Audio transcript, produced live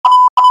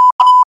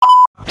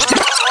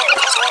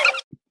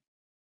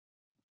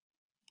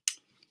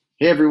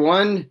Hey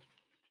everyone,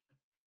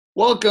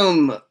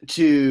 welcome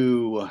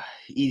to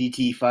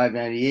EDT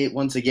 598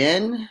 once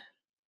again.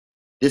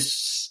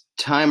 This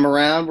time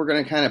around, we're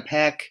going to kind of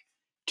pack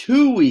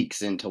 2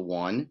 weeks into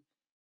one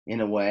in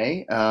a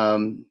way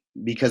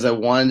because I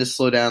wanted to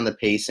slow down the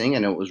pacing. I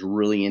know it was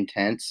really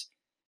intense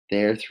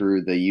there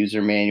through the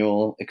user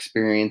manual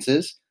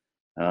experiences.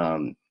 I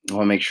want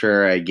to make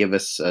sure I give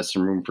us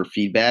some room for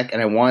feedback,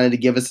 and I wanted to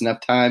give us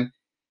enough time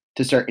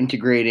to start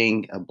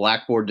integrating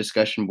Blackboard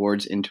discussion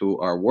boards into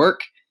our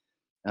work.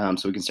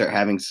 So we can start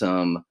having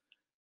some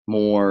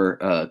more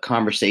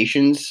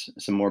conversations,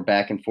 some more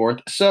back and forth.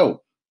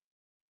 So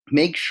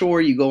make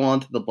sure you go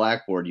onto the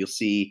Blackboard. You'll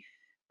see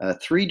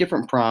 3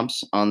 different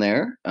prompts on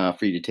there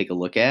for you to take a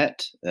look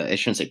at. I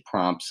shouldn't say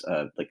prompts,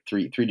 like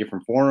three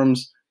different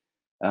forums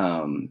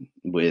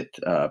with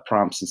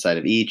prompts inside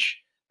of each.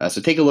 So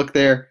take a look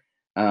there.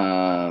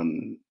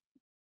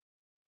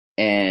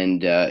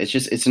 And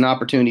it's an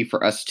opportunity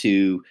for us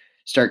to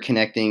start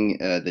connecting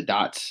the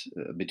dots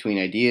between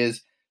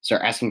ideas,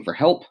 start asking for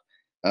help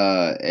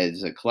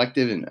as a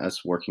collective, and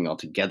us working all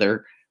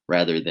together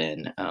rather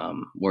than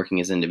working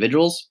as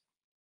individuals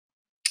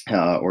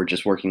or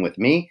just working with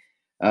me.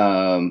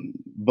 But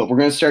we're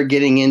going to start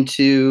getting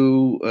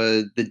into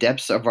the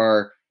depths of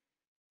our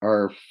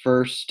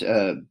first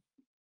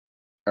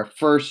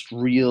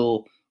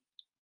real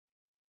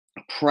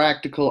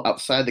practical,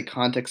 outside the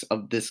context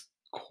of this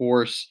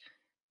course,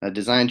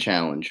 design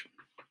challenge.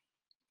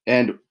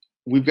 And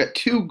we've got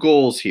 2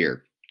 goals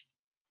here.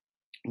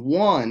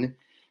 One,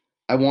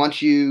 I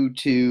want you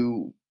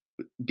to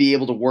be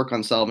able to work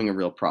on solving a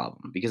real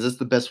problem, because that's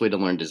the best way to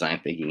learn design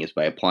thinking, is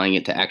by applying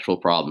it to actual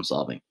problem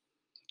solving.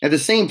 At the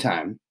same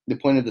time, the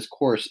point of this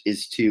course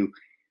is to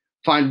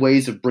find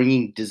ways of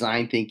bringing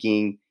design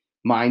thinking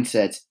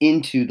mindsets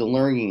into the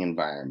learning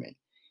environment.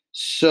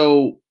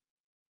 So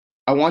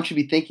I want you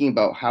to be thinking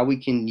about how we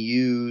can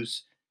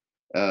use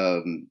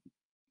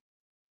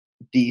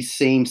these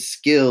same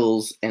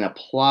skills and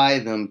apply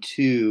them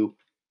to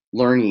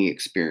learning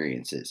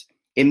experiences.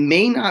 It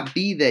may not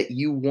be that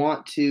you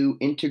want to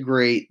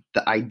integrate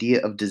the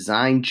idea of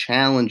design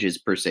challenges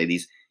per se,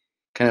 these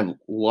kind of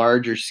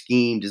larger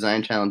scheme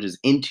design challenges,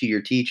 into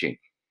your teaching.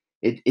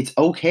 It's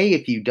okay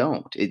if you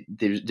don't.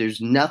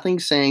 There's nothing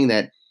saying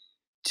that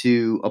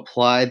to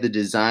apply the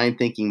design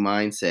thinking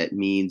mindset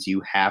means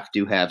you have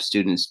to have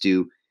students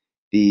do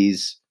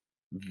these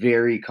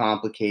very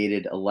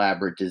complicated,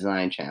 elaborate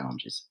design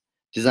challenges.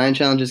 Design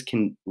challenges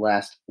can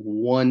last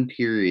one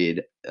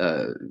period,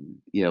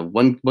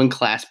 one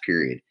class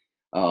period,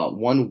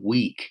 1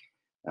 week,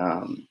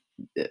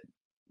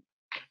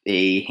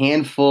 a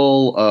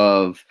handful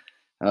of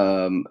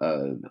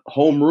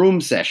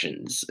homeroom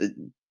sessions,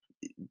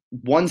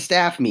 one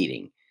staff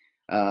meeting,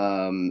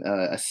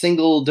 a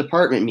single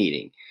department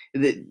meeting.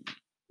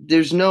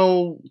 There's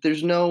no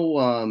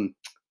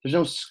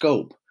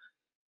scope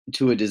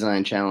to a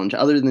design challenge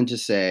other than to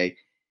say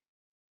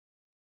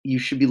you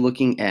should be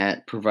looking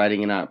at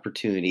providing an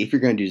opportunity. If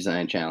you're going to do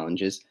design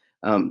challenges,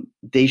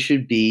 they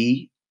should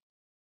be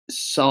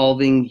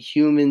solving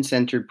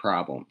human-centered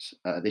problems.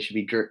 They should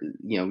be,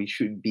 we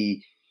should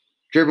be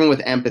driven with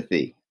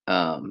empathy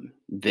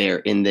there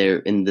in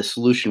the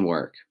solution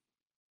work.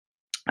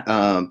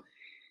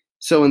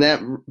 So in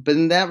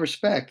that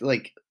respect,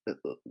 like,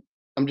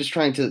 I'm just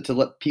trying to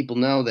let people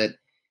know that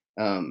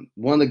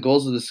one of the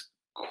goals of this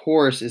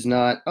course is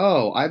not,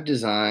 oh, I've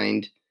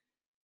designed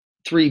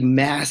 3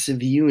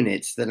 massive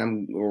units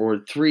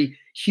or 3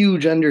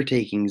 huge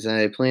undertakings that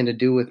I plan to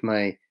do with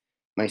my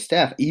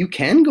staff. You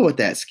can go at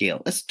that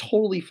scale. That's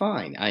totally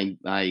fine.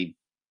 I'm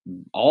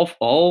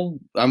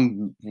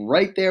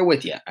right there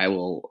with you. I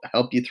will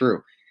help you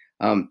through.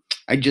 When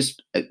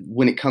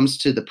it comes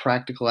to the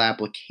practical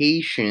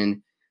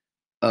application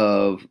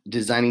of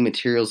designing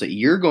materials that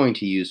you're going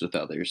to use with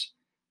others,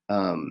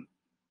 and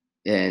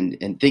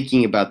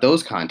thinking about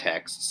those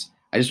contexts,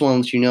 I just want to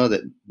let you know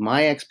that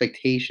my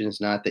expectation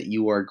is not that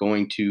you are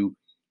going to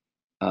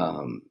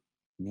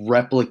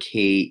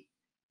replicate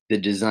the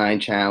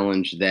design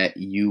challenge that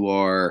you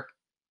are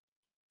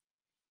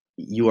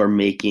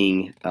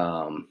making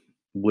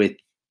with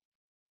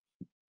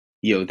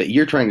that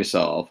you're trying to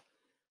solve.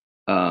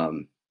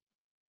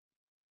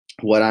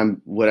 What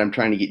I'm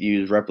trying to get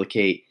you to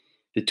replicate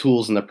the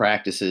tools and the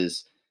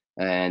practices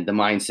and the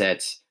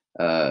mindsets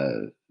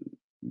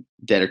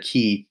that are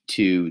key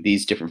to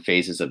these different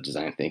phases of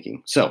design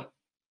thinking. So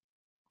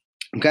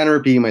I'm kind of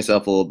repeating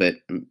myself a little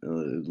bit. I'm a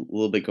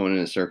little bit going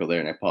in a circle there,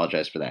 and I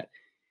apologize for that.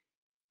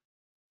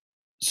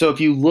 So if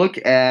you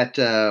look at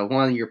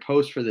one of your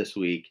posts for this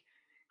week,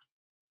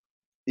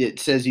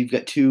 it says you've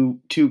got two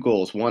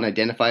goals. One,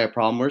 identify a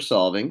problem we're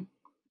solving,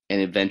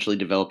 and eventually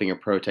developing a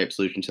prototype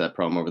solution to that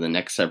problem over the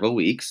next several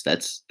weeks.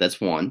 That's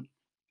one.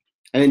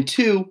 And then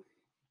 2,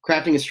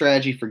 crafting a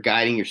strategy for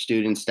guiding your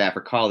students, staff,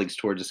 or colleagues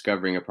toward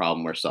discovering a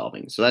problem we're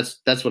solving. So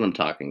that's what I'm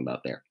talking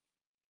about there.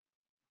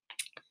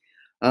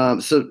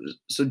 So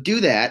do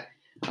that.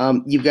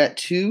 You've got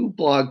 2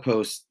 blog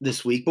posts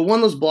this week, but one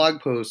of those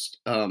blog posts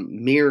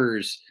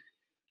mirrors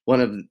one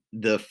of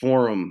the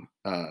forum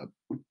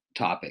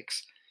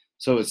topics.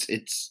 So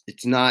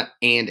it's not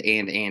and.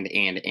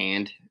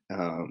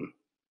 Um,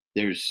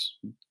 there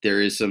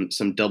is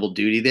some double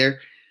duty there.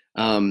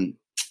 And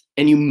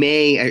you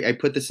may I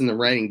put this in the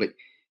writing, but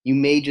you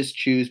may just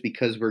choose,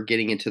 because we're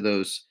getting into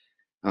those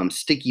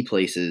sticky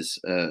places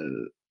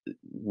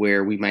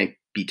where we might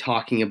be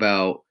talking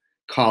about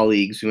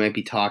colleagues, we might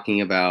be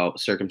talking about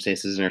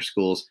circumstances in our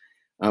schools,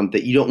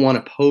 that you don't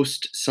want to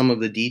post some of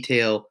the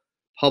detail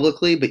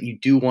publicly, but you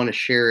do want to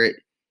share it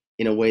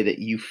in a way that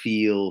you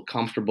feel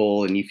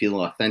comfortable and you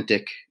feel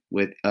authentic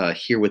with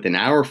here within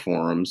our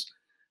forums,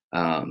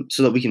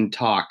 so that we can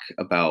talk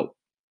about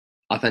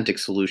authentic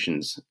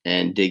solutions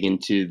and dig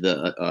into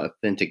the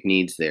authentic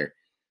needs there.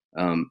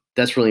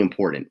 That's really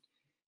important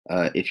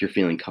if you're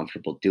feeling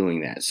comfortable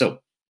doing that. So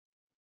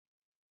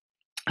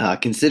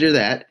consider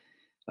that.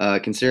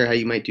 Consider how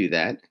you might do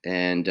that,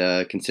 and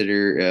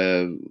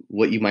consider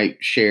what you might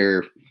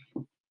share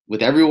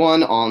with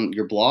everyone on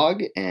your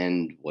blog,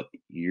 and what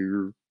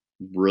you're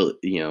really,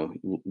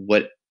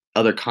 what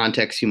other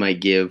context you might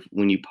give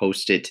when you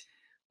post it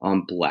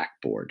on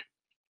Blackboard.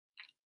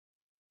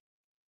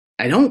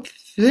 I don't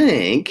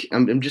think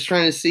I'm just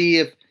trying to see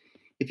if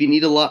you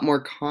need a lot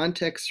more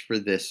context for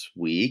this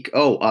week.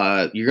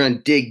 Oh, you're going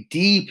to dig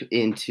deep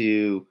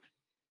into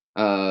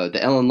the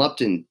Ellen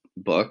Lupton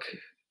book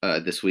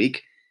this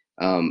week.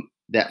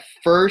 That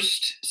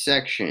first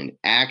section,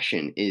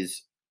 action,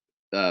 is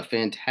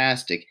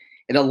fantastic.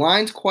 It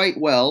aligns quite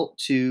well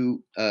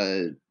to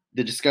the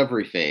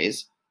discovery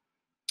phase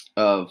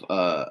of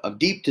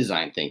deep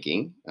design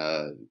thinking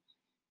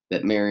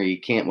that Mary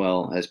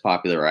Cantwell has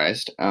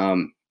popularized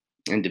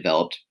and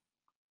developed.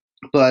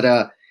 But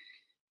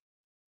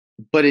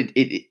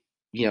it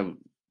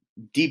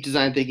deep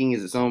design thinking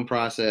is its own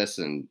process,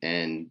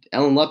 and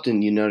Ellen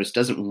Lupton, you notice,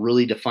 doesn't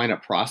really define a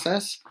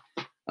process.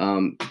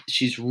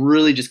 She's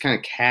really just kind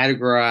of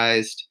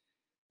categorized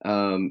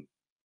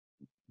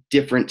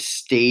different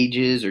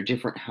stages, or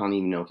different, I don't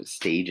even know if it's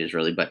stages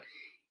really, but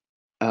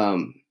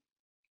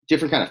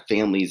different kind of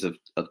families of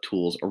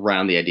tools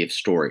around the idea of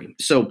story.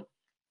 So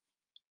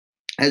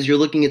as you're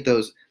looking at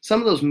those, some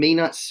of those may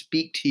not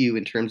speak to you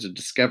in terms of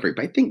discovery,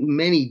 but I think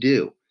many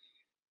do.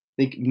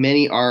 I think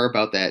many are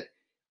about that,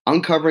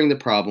 uncovering the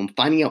problem,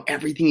 finding out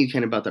everything you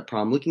can about that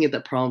problem, looking at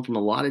that problem from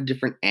a lot of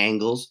different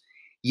angles.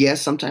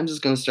 Yes, sometimes it's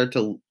going to start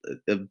to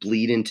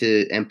bleed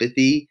into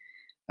empathy,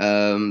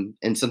 and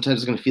sometimes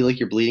it's going to feel like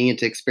you're bleeding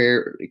into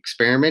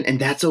experiment, and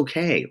that's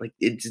okay. Like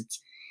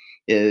it's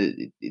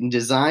in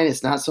design,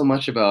 it's not so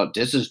much about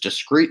this is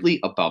discreetly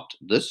about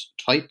this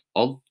type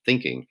of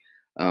thinking.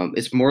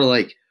 It's more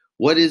like,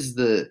 what is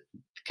the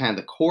kind of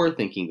the core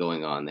thinking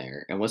going on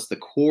there, and what's the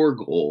core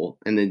goal,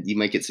 and then you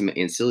might get some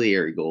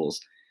ancillary goals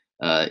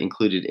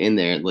included in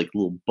there, like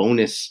little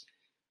bonus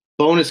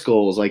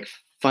goals, like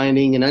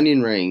finding an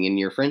onion ring in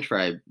your French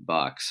fry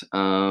box.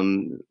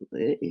 Nothing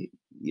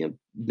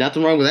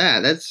wrong with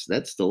that.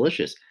 That's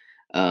delicious,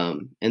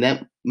 and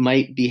that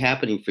might be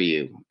happening for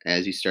you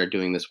as you start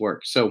doing this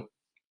work. So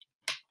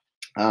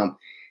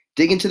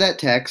dig into that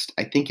text.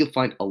 I think you'll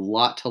find a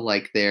lot to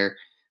like there.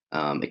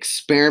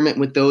 Experiment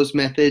with those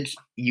methods.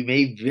 You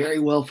may very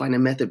well find a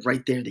method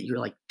right there that you're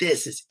like,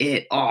 this is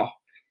it. Oh,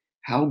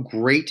 how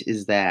great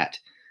is that?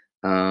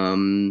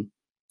 So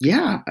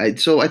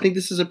I think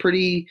this is a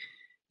pretty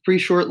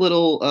short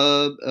little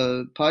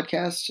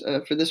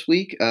podcast for this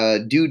week.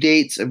 Due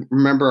dates,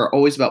 remember, are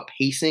always about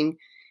pacing.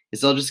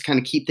 It's all just kind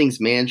of keep things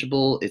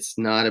manageable. It's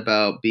not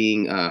about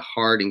being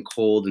hard and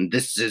cold, and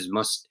this is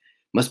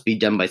must be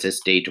done by this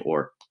date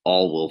or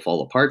all will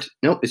fall apart.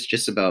 No, it's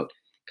just about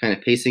kind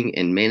of pacing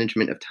and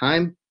management of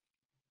time.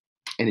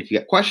 And if you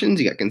got questions,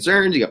 you got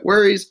concerns, you got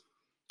worries,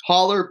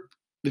 holler.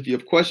 If you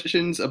have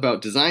questions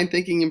about design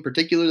thinking in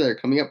particular that are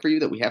coming up for you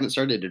that we haven't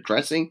started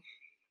addressing,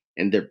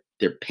 and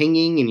they're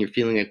pinging, and you're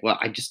feeling like, well,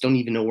 I just don't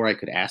even know where I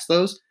could ask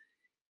those.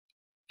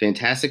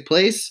 Fantastic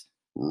place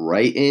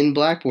right in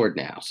Blackboard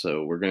now.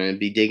 So we're going to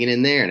be digging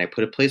in there, and I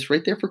put a place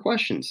right there for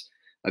questions.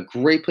 A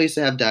great place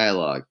to have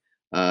dialogue.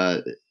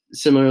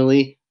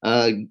 Similarly,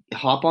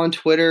 hop on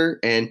Twitter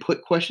and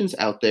put questions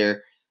out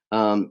there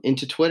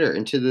into Twitter,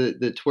 into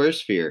the Twitter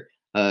sphere.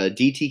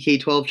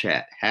 DTK12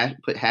 chat.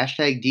 Put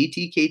hashtag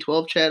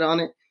DTK12 chat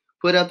on it.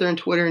 Put it out there on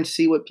Twitter and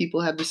see what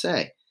people have to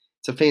say.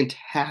 It's a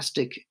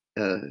fantastic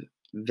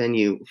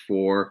venue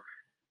for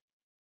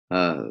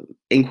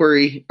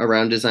inquiry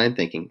around design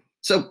thinking.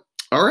 So,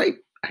 all right,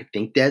 I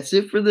think that's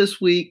it for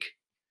this week.